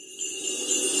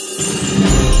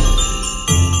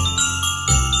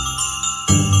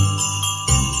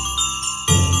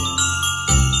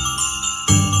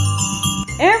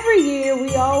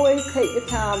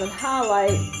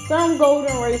highlight some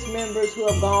Golden Race members who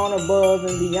have gone above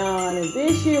and beyond. And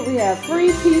this year we have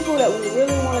 3 people that we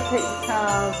really want to take the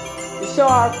time to show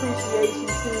our appreciation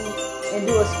to and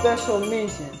do a special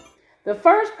mention. The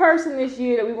first person this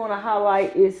year that we want to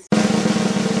highlight is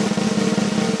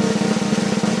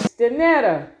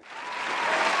Stanetta.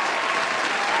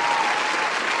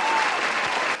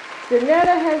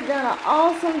 Stanetta has done an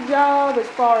awesome job as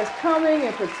far as coming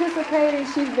and participating.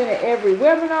 She's been at every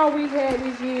webinar we've had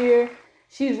this year.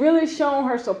 She's really shown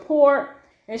her support.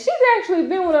 And she's actually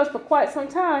been with us for quite some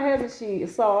time, hasn't she,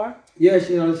 Ausar? Yes,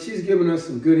 she's given us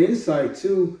some good insight,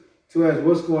 too, to as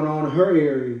what's going on in her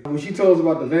area. When she told us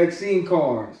about the vaccine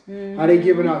cards, how they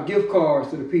giving out gift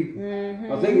cards to the people.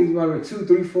 I think it's about $200,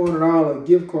 $300, $400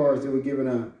 gift cards they were giving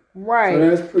out. Right. So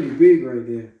that's pretty big right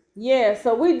there. Yeah,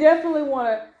 so we definitely want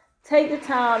to take the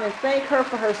time and thank her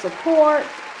for her support,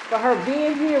 for her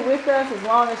being here with us as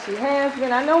long as she has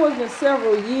been. I know it's been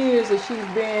several years that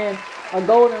she's been a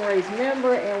Golden Race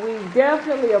member, and we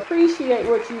definitely appreciate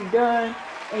what you've done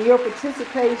and your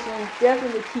participation.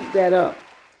 Definitely keep that up.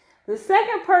 The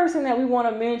second person that we want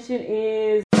to mention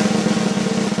is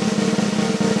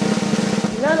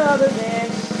none other than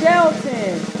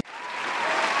Shelton.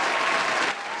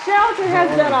 Shelton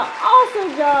has done an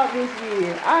awesome job this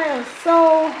year. I am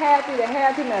so happy to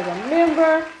have him as a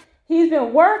member. He's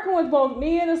been working with both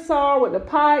me and Ausar with the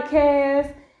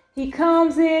podcast. He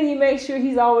comes in, he makes sure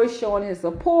he's always showing his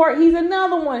support. He's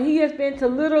another one. He has been to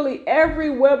literally every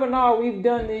webinar we've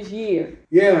done this year.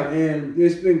 Yeah, and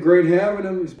it's been great having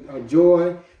him. It's a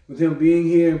joy with him being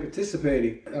here and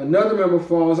participating. Another member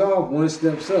falls off, one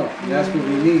steps up. And that's what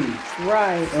we need.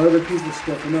 Right. Other people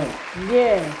stepping up.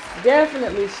 Yes,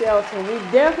 definitely, Shelton. We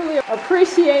definitely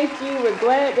appreciate you. We're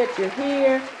glad that you're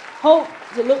here. Hope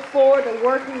to look forward to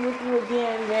working with you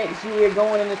again next year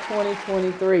going into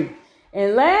 2023.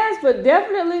 And last but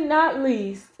definitely not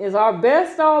least is our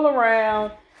best all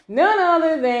around, none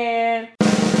other than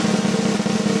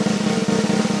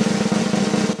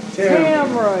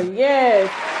Tamara.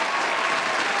 Yes.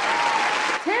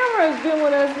 Tamara has been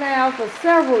with us now for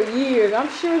several years. I'm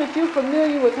sure that you're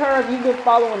familiar with her if you've been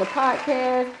following the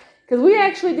podcast, because we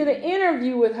actually did an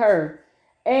interview with her,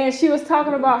 and she was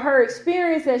talking about her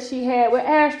experience that she had with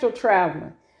astral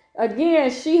traveling. Again,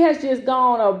 she has just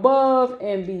gone above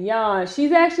and beyond.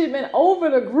 She's actually been over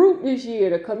the group this year,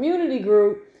 the community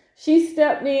group. She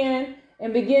stepped in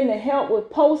and began to help with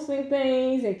posting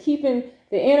things and keeping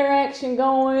the interaction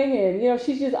going. And,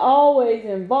 she's just always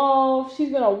involved.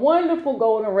 She's been a wonderful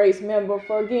Golden Race member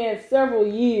for, again, several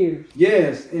years.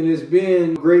 Yes, and it's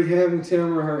been great having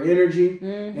Tamara. Her energy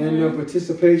and her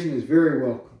participation is very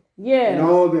welcome. Yeah. And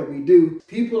all that we do.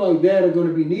 People like that are going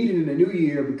to be needed in the new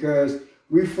year because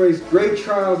we face great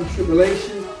trials and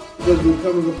tribulations because we're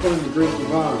coming upon the Great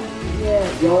Divide. Yeah.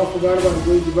 If y'all forgot about the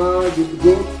Great Divide, get the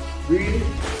book, read it.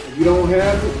 If you don't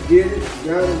have it, get it.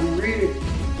 You got it, read it.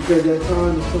 Because that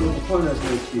time is coming upon us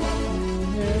next year.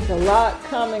 There's a lot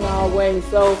coming our way.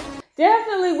 So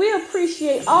definitely we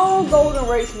appreciate all Golden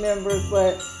Race members.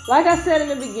 But like I said in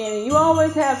the beginning, you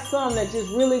always have some that just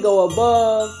really go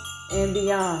above and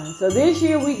beyond. So this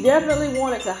year we definitely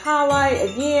wanted to highlight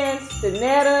again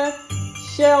Stanetta,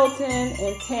 Shelton,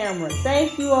 and Tamara.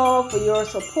 Thank you all for your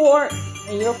support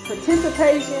and your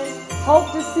participation.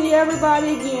 Hope to see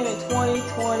everybody again in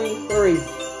 2023.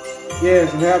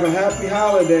 Yes, and have a happy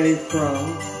holiday from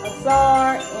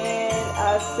Ausar and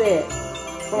Auset.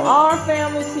 From our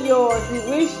family to yours, we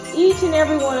wish each and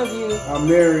every one of you a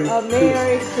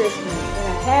Merry Christmas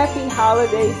and a happy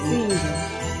holiday season.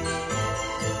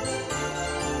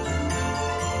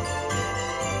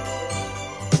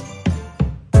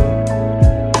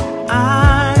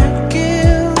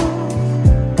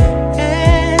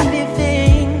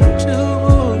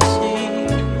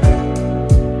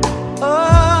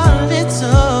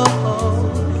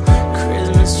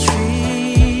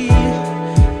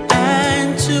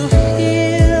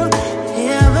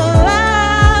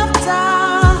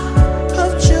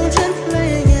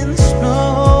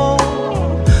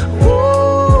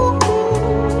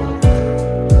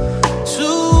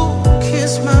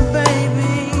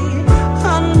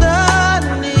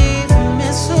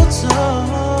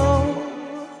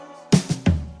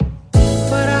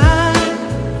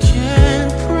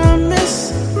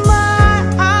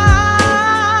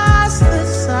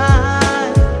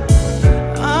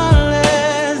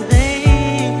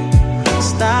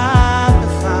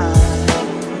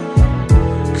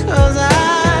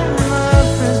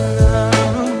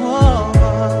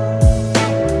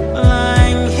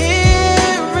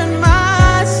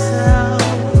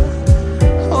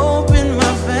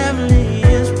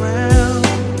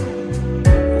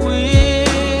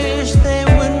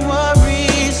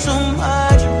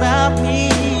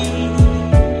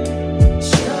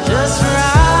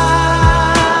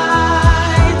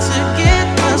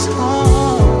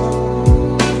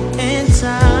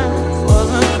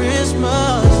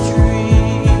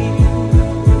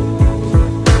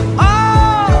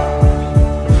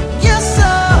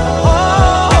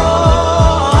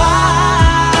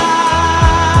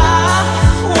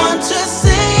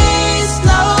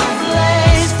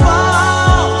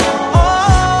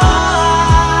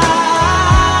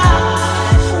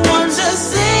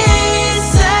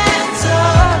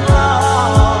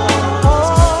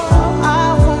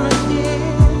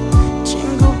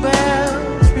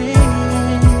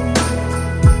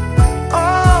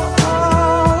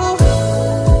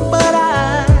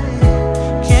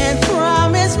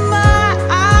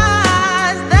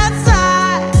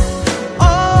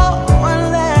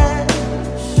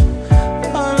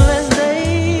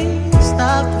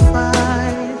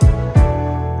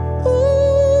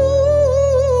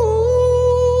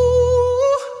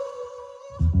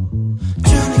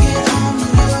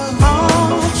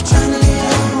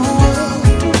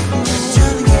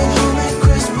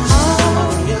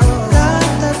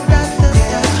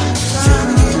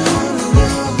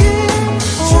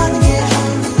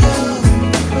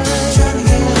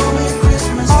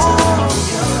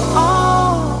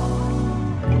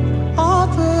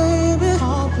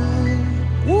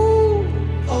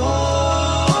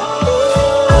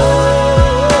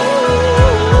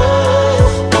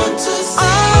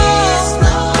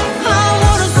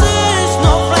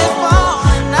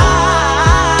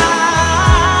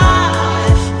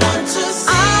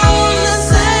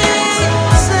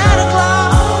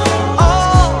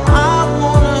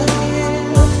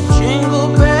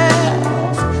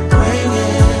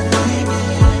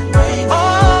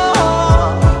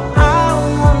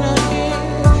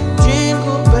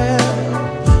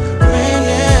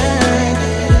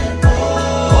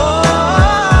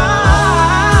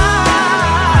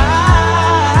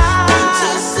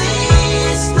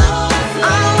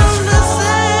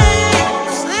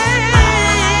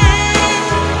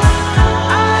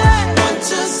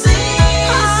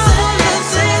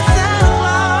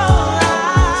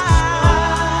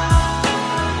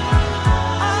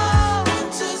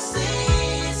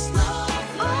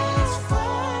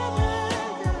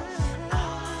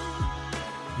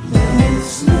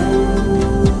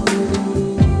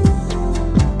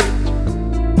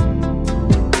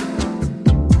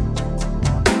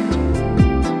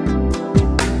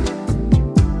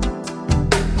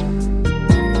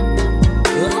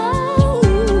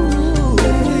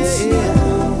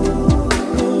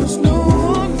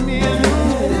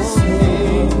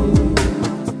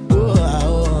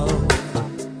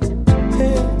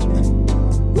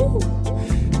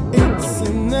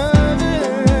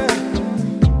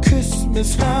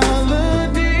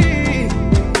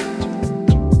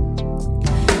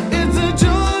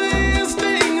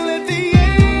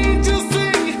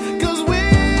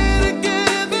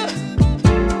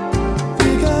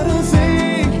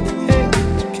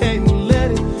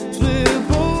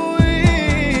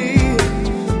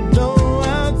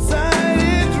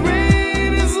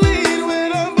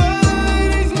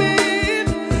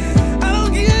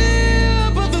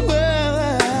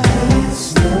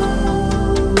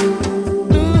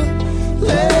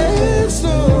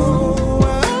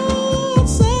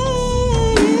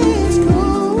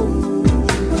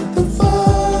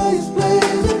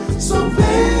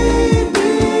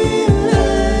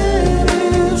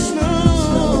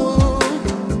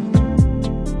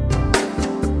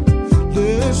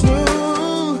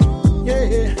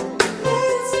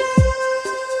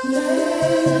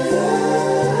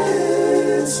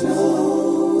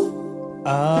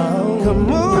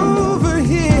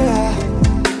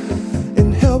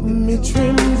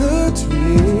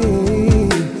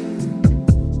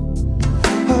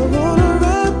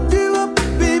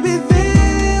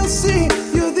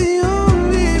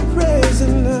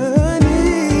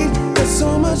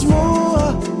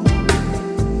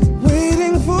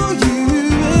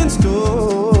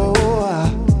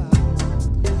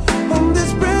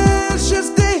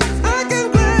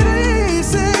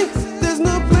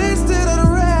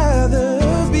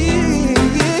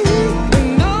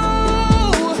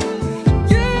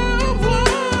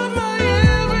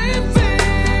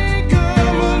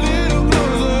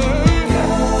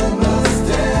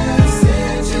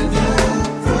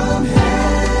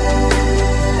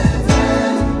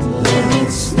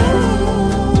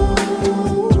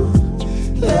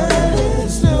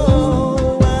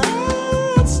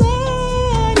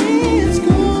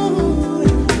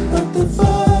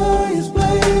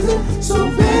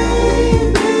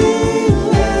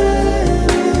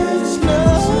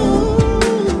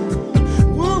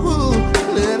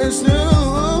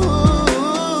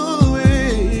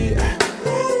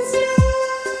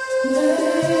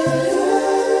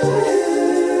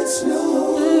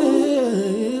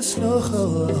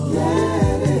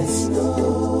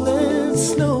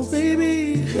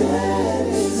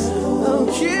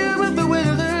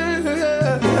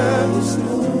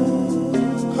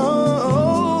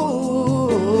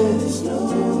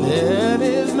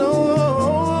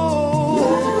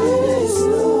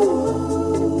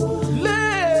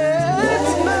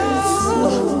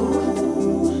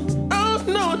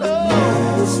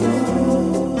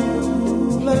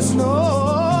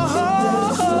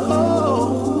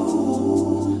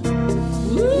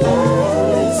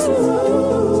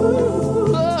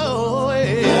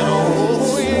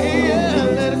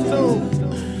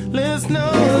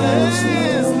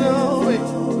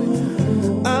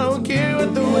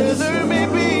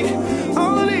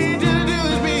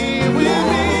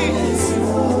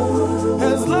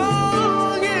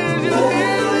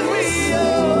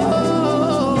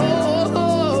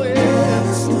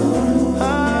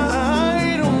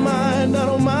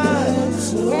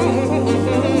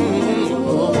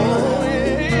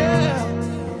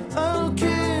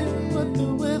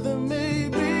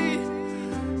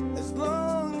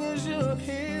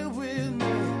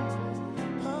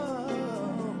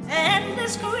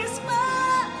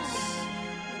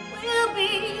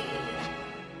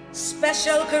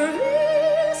 Special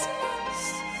Christmas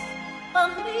for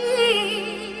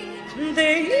me.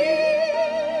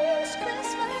 This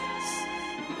Christmas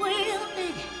will be.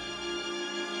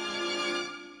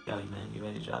 Yo, man, you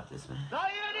ready to drop this, man?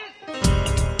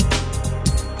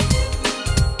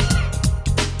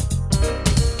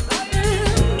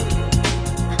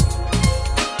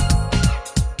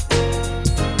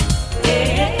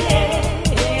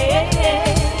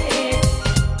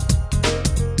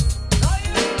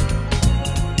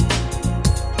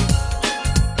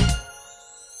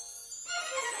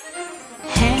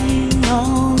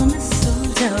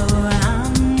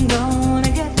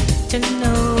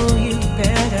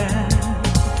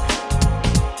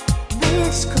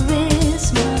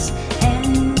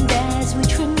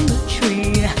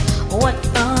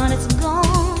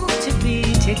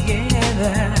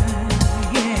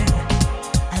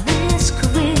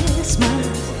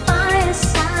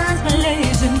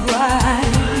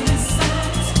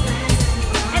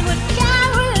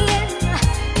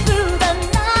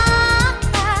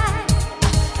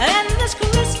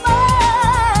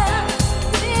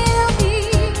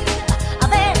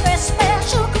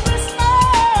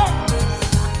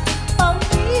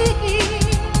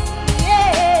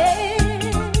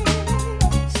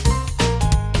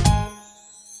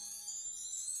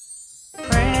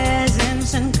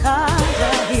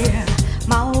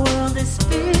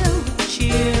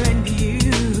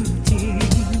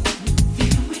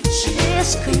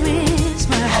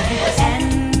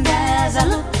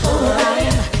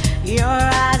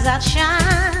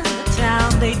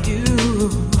 they do.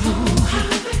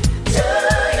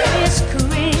 It's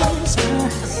Christmas,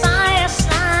 the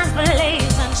fireside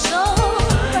blazing so,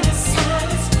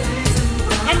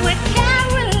 and we're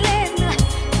caroling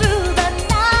through the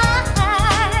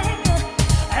night.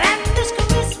 And this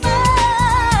Christmas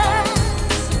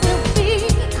will be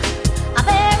a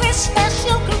very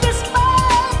special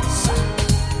Christmas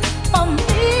for me.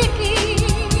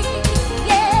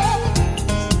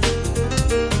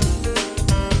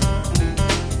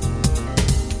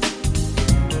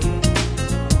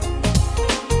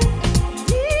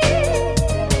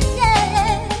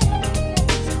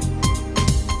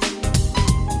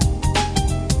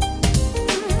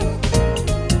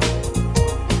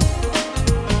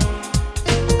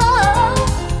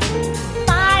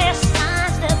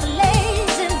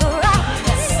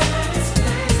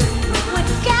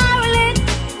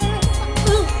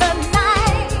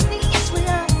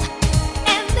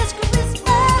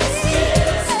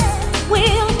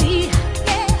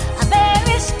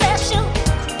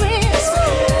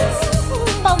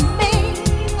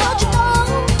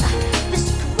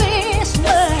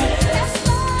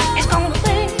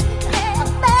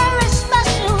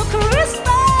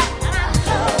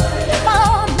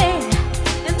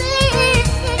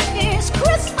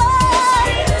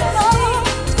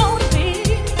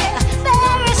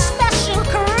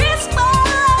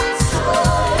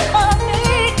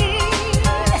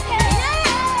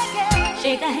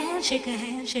 Shake a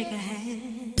hand, shake a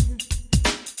hand.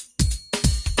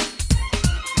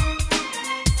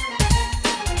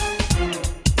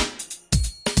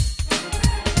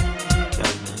 Yo,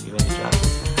 man, you ready to drop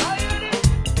this, man?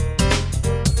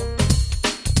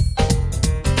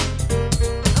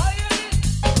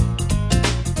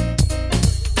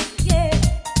 Yeah.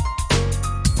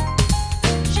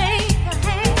 Shake a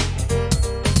hand.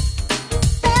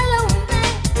 Fellow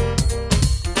man.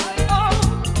 Oh.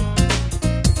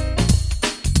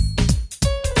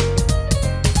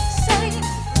 Say,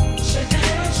 shake a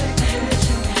hand, shake a hand,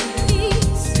 shake a hand.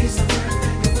 Peace. Peace and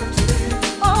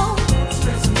love. Oh.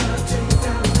 Spread some love to your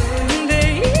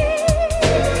family.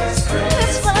 This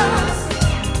Christmas.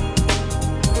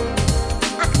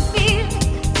 I can feel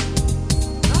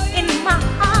it in my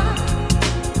heart.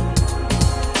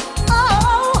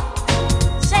 Oh,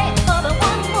 say it for the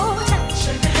one more time.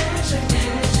 Shake a hand, shake a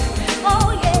hand, shake a hand.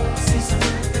 Oh yeah. See some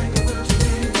love, think of what you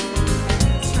did.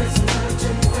 Spread some love to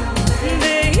your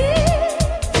family.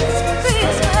 This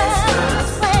Christmas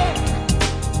when,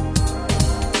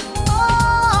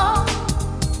 oh,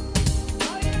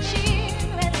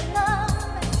 cheer and love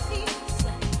and peace.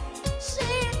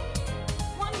 Say it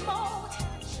one more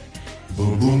time.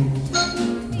 Boom boom,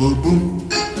 boom boom,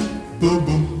 boom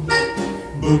boom,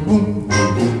 boom boom, boom boom,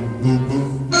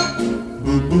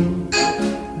 boom boom,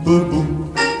 boom boom,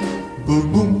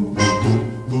 boom boom,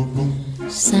 boom boom.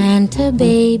 Santa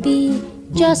baby,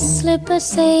 just slip a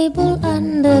sable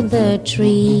under the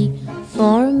tree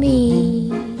for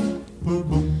me.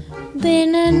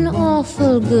 Been an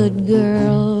awful good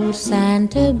girl,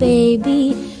 Santa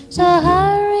baby, so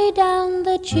hurry down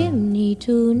the chimney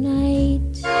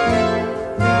tonight.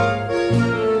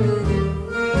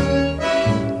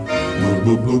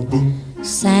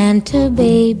 Santa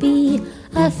baby,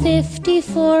 a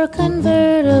 54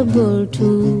 convertible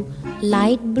to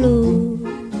light blue.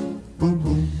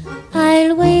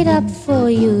 I'll wait up for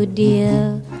you,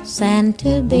 dear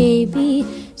Santa baby,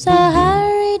 so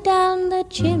hurry down the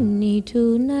chimney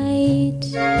tonight.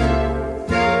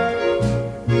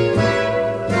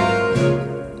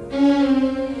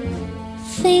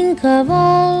 Think of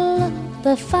all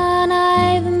the fun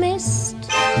I've missed.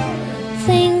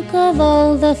 Think of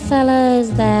all the fellas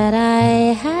that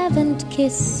I haven't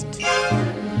kissed.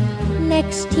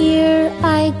 Next year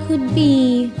I could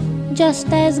be just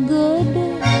as good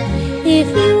if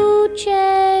you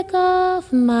check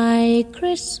off my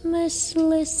Christmas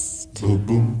list.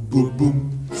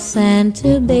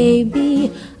 Santa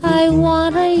baby, I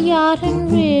want a yacht,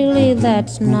 and really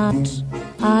that's not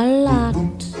a lot.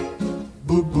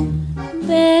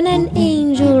 Been an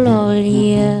angel all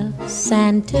year,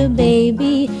 Santa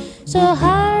baby, so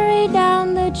hurry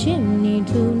down the chimney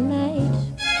tonight.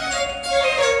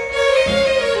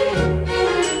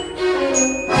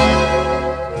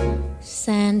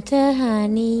 Santa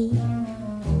honey,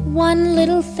 one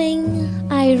little thing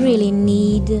I really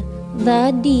need,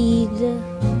 the deed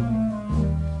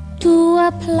to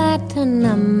a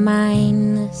platinum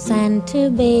mine, Santa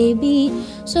baby,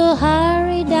 so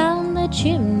hurry down the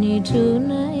chimney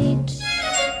tonight.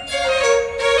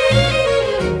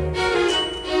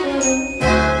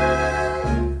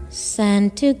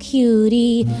 Santa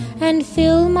cutie, and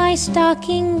fill my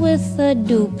stocking with a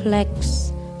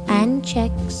duplex and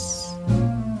checks.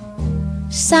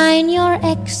 Sign your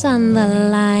X on the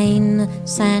line,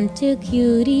 Santa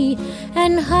cutie,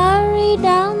 and hurry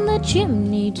down the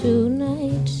chimney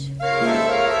tonight.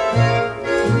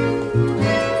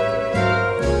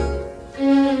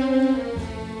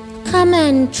 Come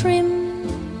and trim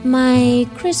my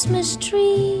Christmas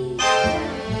tree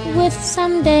with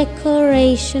some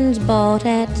decorations bought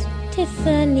at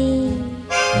Tiffany.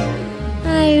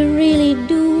 I really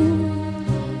do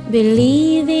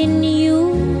believe in you.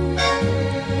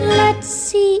 Let's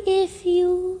see if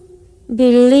you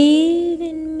believe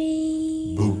in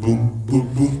me.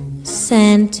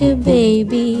 Santa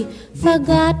baby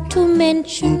forgot to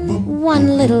mention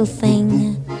one little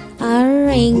thing, a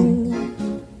ring.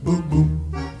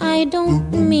 I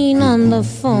don't mean on the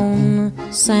phone,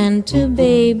 Santa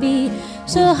baby,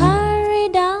 so hurry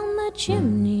down the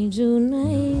chimney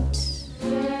tonight.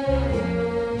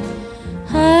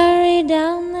 Hurry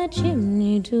down the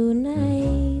chimney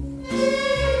tonight.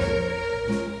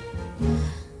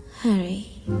 Hurry.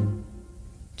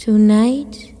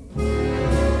 Tonight.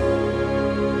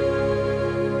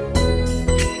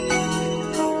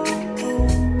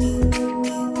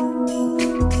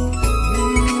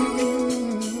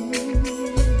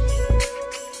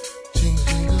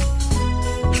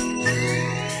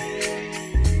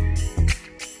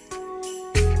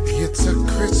 It's a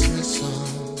Christmas song.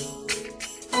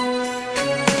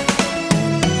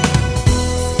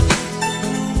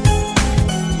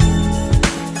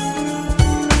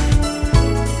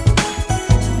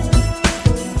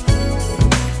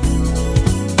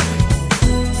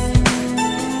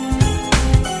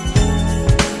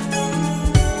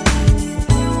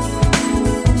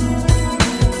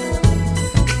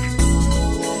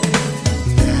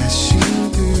 Dashing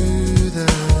through the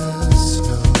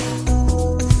snow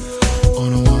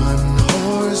on a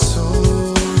one-horse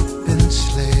open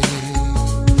sleigh,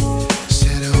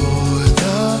 said o'er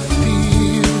the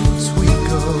fields we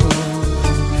go,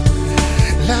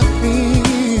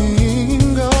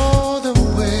 laughing all the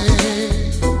way.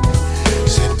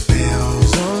 Said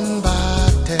bells on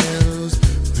bobtails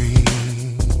ring,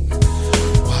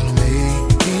 while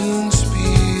making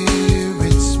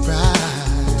spirits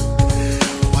bright.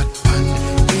 What fun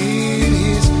it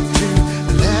is to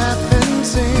laugh and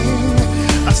sing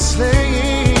a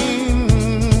sleighing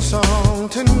song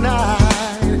tonight.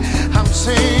 I'm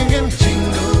singing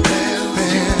jingle bells,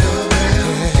 jingle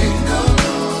bells, jingle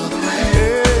all the way.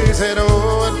 Hey, said, oh,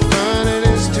 what fun it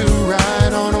is to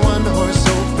ride on a one-horse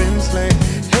open sleigh.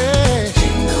 Hey,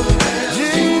 jingle bells,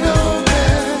 jingle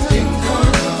bells,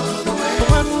 jingle all the way.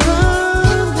 What fun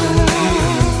it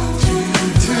is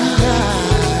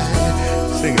tonight.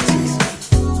 Sing it, please.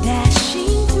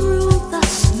 Dashing through the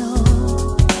snow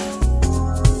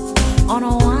on a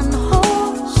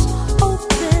one-horse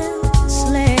open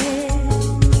sleigh.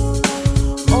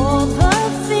 O'er the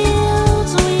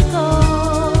fields we go,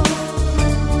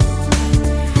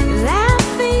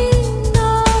 laughing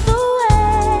all the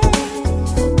way.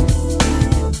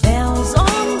 Bells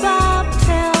on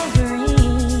bobtails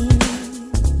ring,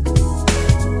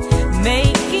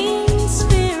 making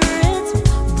spirits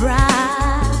bright.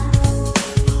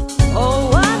 Oh,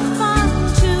 what fun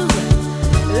to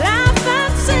laugh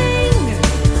and sing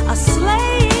a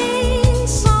sleighing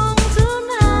song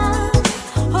tonight.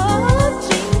 Oh,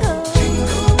 jingle,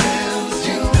 jingle bells,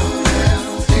 jingle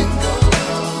bells, jingle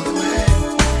all the way.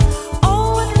 Oh,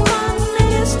 what fun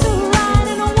it is to ride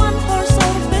in a one-horse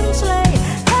open sleigh.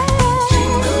 Hey,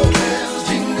 jingle bells,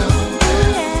 jingle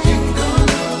bells, jingle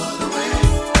all the way.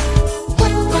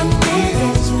 What fun it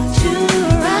is to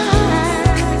ride.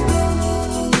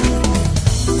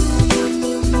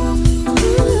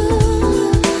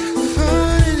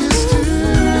 Fun it is to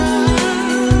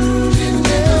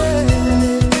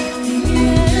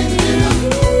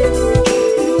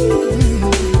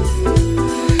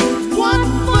What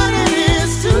fun it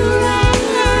is to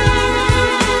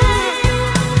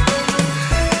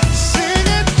sing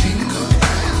it. Jingle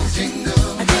bells, jingle bells, jingle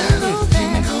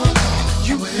all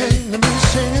the way. Let me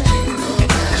sing it. Jingle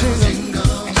bells,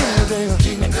 jingle bells,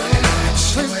 jingle.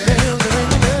 Sleigh bells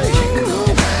ring, jingle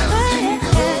bells,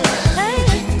 jingle bells,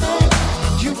 jingle.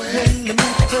 You let me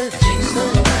play.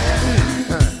 Jingle bells.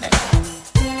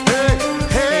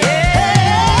 Hey, hey,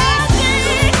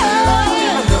 jingle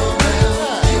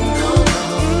bells, jingle all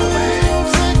the way.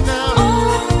 Sing now. Oh,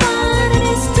 what fun it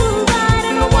is to ride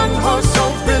in a one-horse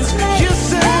open sleigh. You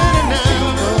said it now.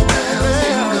 Jingle bells,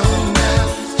 jingle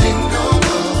bells, jingle all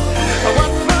the way.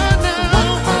 What fun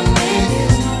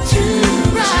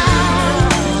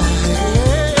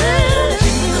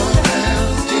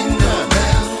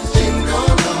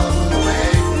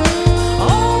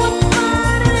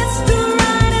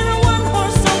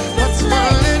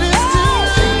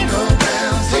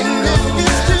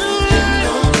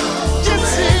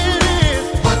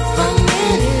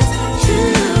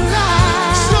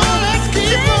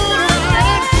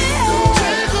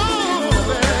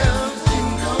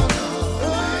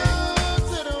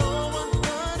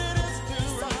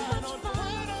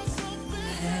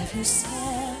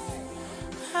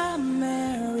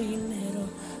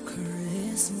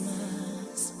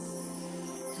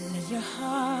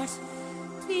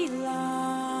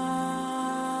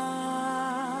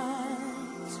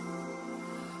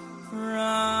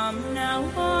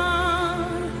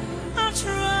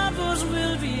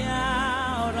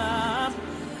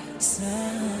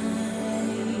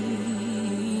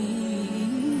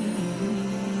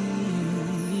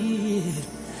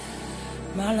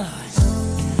my Lord.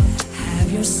 Have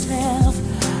yourself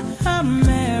a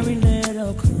merry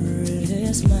little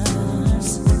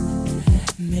Christmas.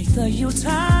 Make the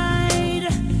Yuletide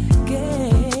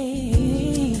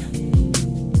gay.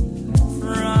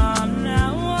 From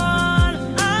now on,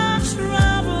 our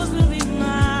troubles will be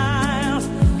miles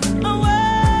away.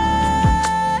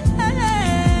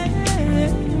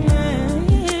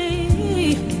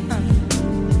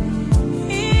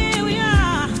 Here we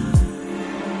are,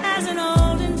 as in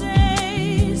olden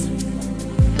days,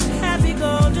 happy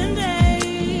golden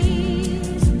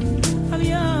days of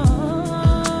yore.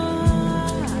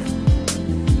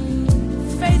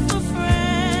 Faithful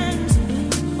friends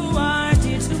who are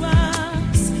dear to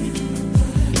us,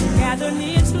 gather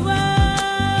near to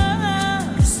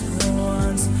us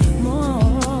once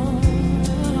more.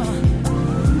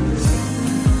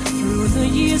 Through the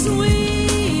years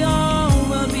we all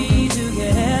will be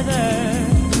together,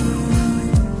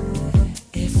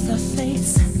 if the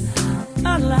fates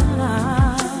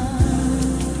allow.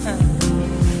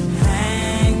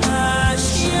 Hang a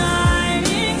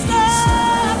shining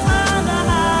star on the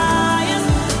highest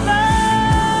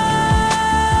bough.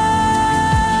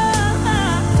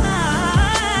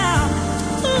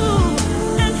 Ooh,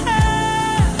 and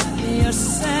have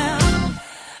yourself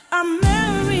a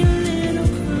merry little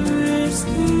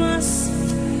Christmas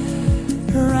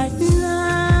right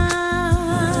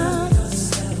now.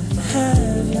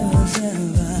 Have yourself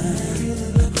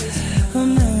a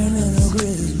merry little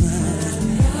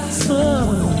Christmas.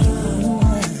 Oh.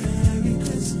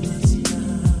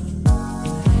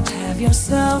 Have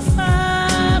yourself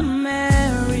a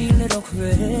merry little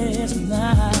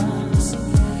Christmas.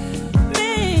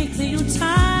 Make the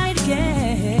Yuletide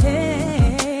gay.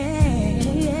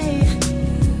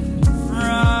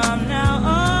 From now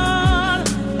on,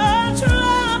 our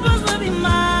troubles will be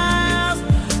miles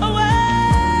away.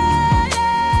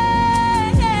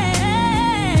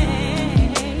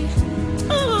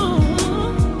 Ooh,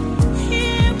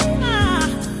 here we are,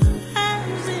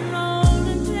 as in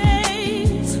olden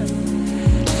days,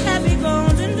 happy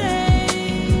golden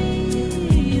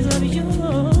days of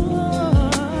yore.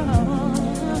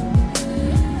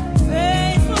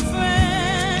 Faithful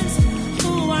friends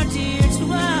who are dear to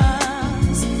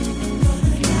us,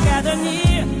 gather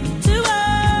near to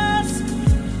us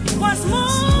once more.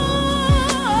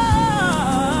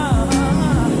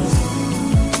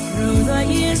 Through the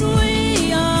years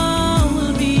we all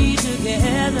will be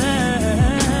together,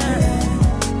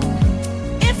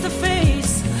 if the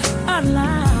fates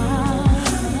allow.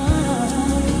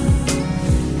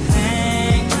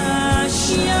 Hang a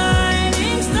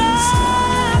shining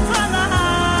star from the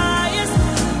highest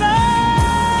bough.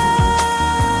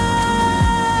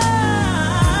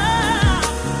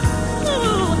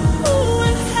 Ooh,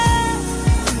 and have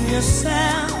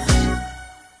yourself,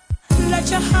 let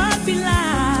your heart be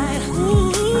light.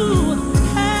 Ooh,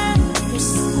 have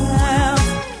yourself,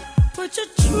 put your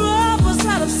troubles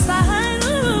out of sight.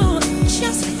 Ooh,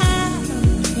 just have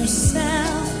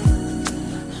yourself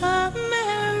a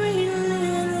merry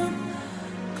little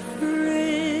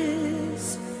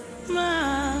Christmas.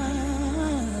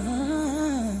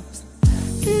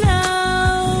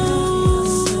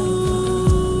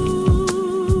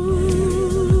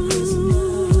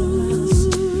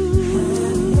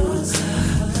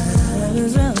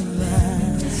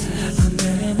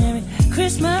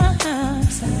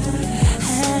 Christmas.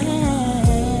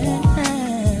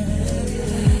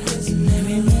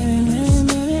 Merry, merry, merry,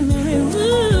 merry, merry,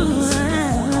 ooh.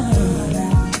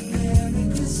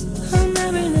 A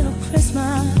merry little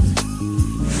Christmas.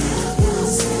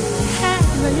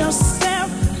 Have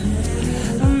yourself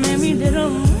a merry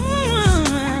little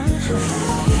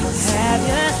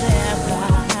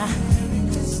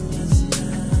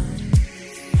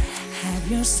have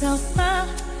yourself a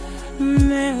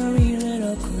merry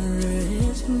little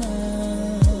Christmas.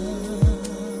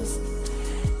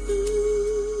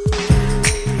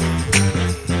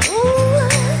 Ooh.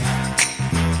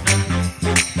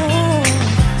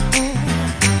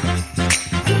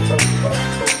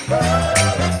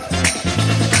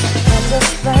 Candles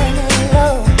burning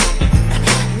low,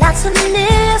 lots of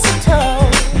mistletoe,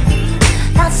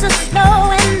 lots of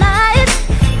snow and ice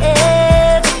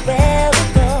everywhere we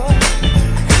go.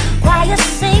 Choir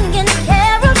singing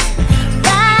carols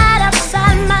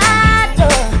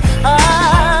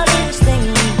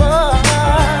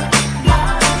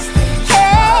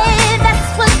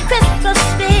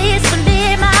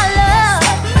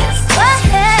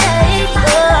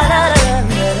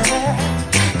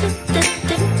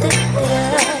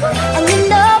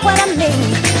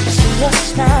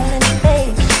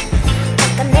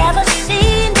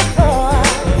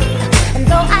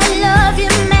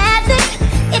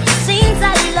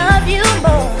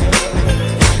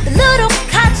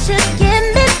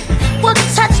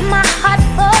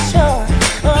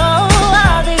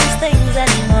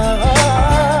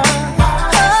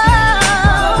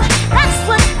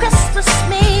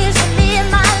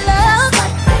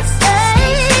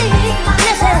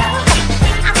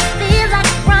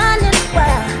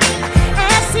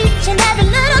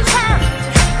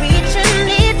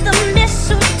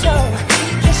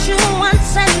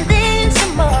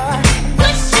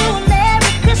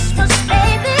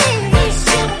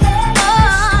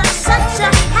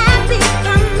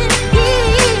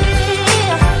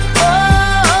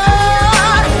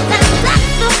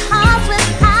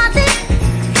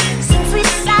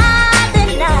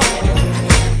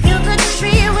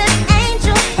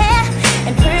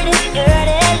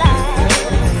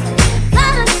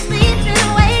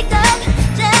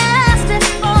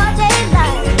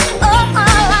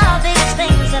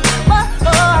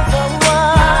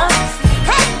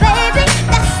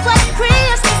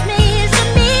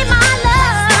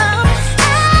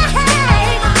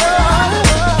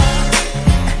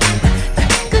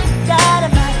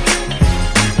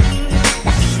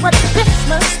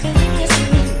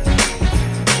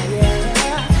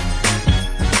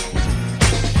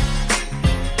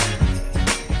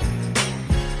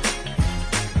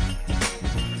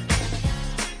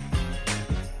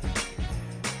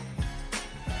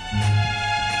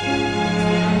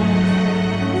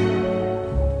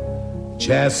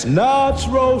Chestnuts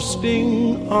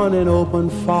roasting on an open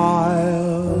fire,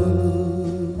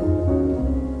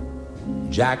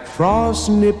 Jack Frost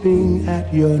nipping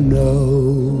at your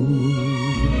nose,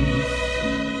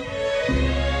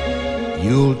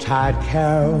 Yuletide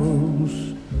carols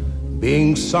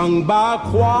being sung by a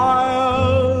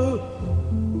choir,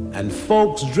 and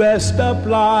folks dressed up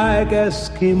like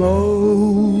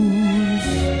Eskimos.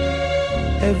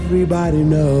 Everybody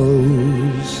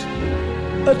knows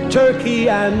a turkey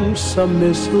and some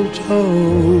mistletoe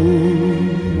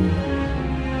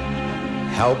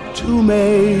help to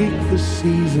make the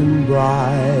season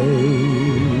bright.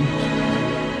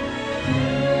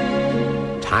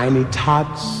 Tiny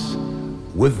tots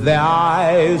with their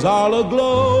eyes all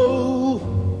aglow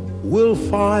will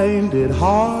find it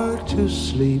hard to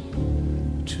sleep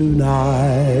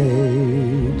tonight.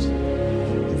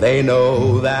 They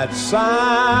know that Santa's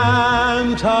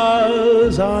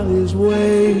on his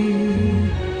way.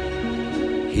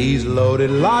 He's loaded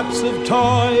lots of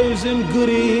toys and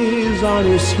goodies on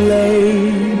his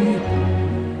sleigh,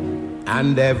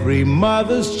 and every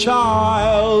mother's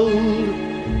child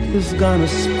is gonna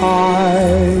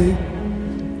spy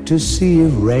to see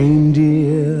if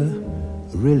reindeer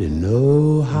really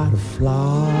know how to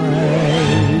fly.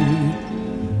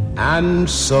 And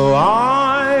so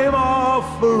I'm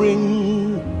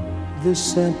offering this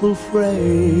simple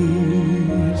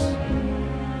phrase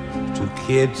to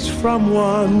kids from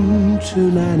 1 to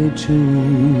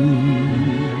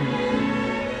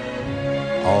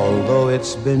 92. Although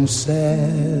it's been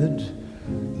said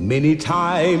many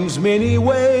times, many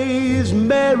ways,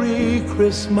 Merry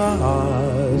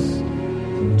Christmas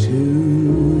to you.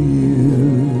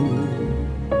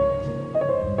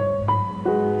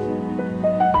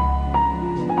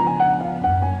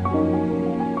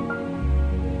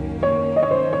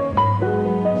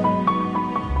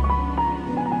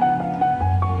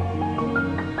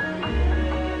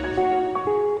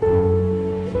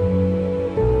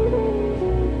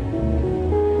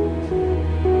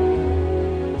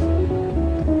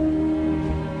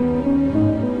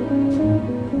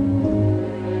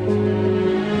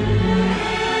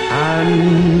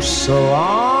 So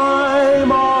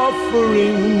I'm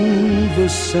offering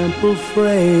this simple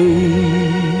phrase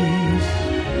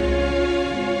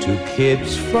to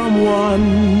kids from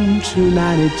 1 to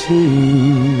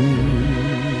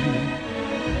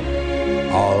 92.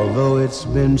 Although it's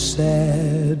been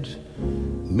said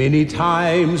many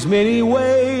times, many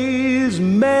ways,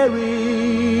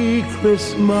 Merry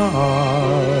Christmas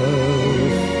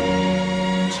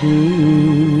to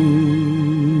you.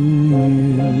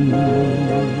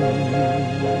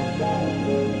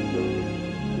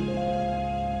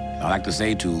 I'd like to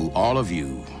say to all of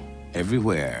you,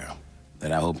 everywhere,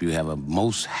 that I hope you have a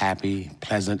most happy,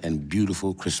 pleasant, and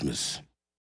beautiful Christmas.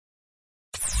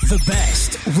 The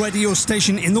best radio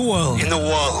station in the world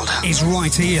is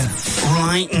right here,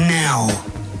 right now.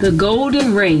 The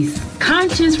Golden Race,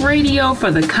 conscious radio for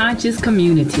the conscious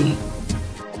community.